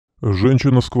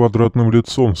Женщина с квадратным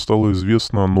лицом стала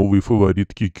известна о новой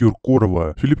фаворитке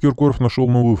Киркорова. Филипп Киркоров нашел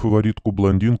новую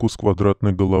фаворитку-блондинку с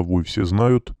квадратной головой. Все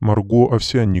знают Марго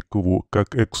Овсянникову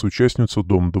как экс-участницу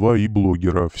 «Дом-2» и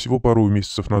блогера. Всего пару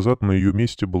месяцев назад на ее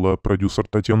месте была продюсер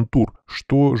Татьяна Тур.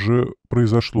 Что же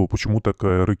произошло? Почему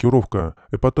такая рокировка?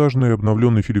 Эпатажный и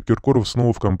обновленный Филипп Киркоров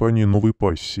снова в компании новой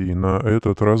пассии. На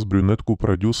этот раз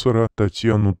брюнетку-продюсера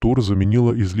Татьяну Тур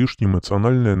заменила излишне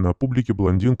эмоциональная на публике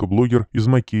блондинка-блогер из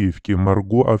Макеевки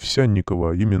Марго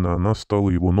Овсянникова. Именно она стала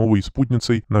его новой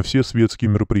спутницей на все светские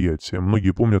мероприятия.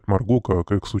 Многие помнят Марго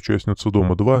как экс-участницу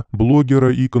 «Дома-2»,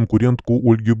 блогера и конкурентку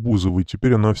Ольги Бузовой.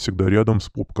 Теперь она всегда рядом с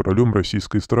поп-королем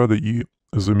российской эстрады и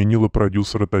заменила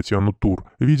продюсера Татьяну Тур.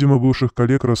 Видимо, бывших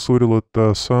коллег рассорила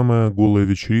та самая голая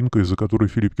вечеринка, из-за которой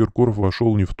Филипп Киркоров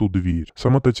вошел не в ту дверь.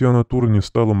 Сама Татьяна Тур не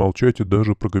стала молчать и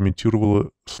даже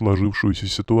прокомментировала сложившуюся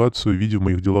ситуацию.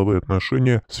 Видимо, их деловые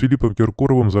отношения с Филиппом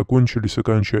Киркоровым закончились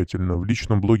окончательно. В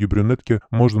личном блоге брюнетки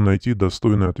можно найти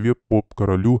достойный ответ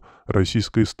поп-королю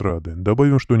российской эстрады.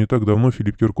 Добавим, что не так давно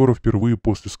Филипп Киркоров впервые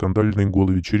после скандальной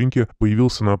голой вечеринки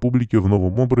появился на публике в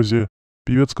новом образе.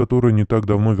 Певец, который не так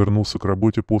давно вернулся к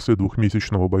работе после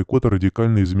двухмесячного бойкота,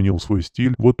 радикально изменил свой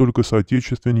стиль. Вот только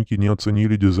соотечественники не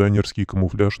оценили дизайнерский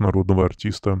камуфляж народного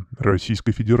артиста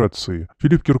Российской Федерации.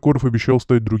 Филипп Киркоров обещал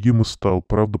стать другим и стал,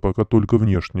 правда, пока только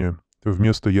внешне.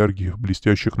 Вместо ярких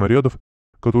блестящих нарядов,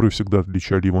 которые всегда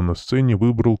отличали его на сцене,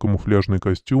 выбрал камуфляжный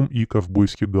костюм и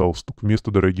ковбойский галстук. Вместо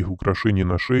дорогих украшений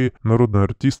на шее народный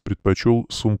артист предпочел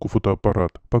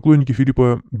сумку-фотоаппарат. Поклонники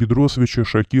Филиппа Бедросовича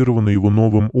шокированы его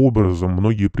новым образом.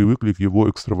 Многие привыкли к его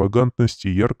экстравагантности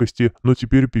и яркости, но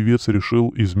теперь певец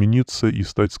решил измениться и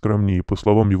стать скромнее. По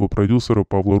словам его продюсера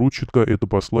Павла Рудченко, это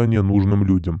послание нужным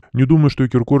людям. Не думаю, что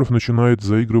Киркоров начинает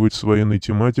заигрывать с военной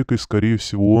тематикой. Скорее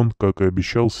всего, он, как и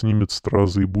обещал, снимет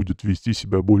стразы и будет вести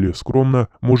себя более скромно.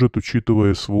 Может,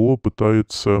 учитывая СВО,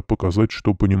 пытается показать,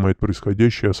 что понимает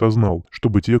происходящее и осознал,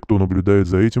 чтобы те, кто наблюдает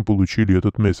за этим, получили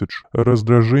этот месседж.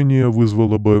 Раздражение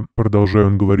вызвало бы, продолжая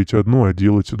он говорить одно, а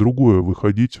делать другое,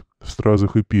 выходить в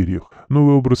стразах и перьях.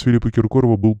 Новый образ Филиппа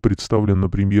Киркорова был представлен на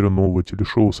премьере нового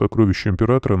телешоу «Сокровища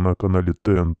императора» на канале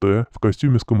ТНТ. В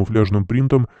костюме с камуфляжным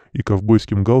принтом и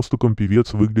ковбойским галстуком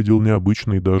певец выглядел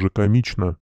необычно и даже комично.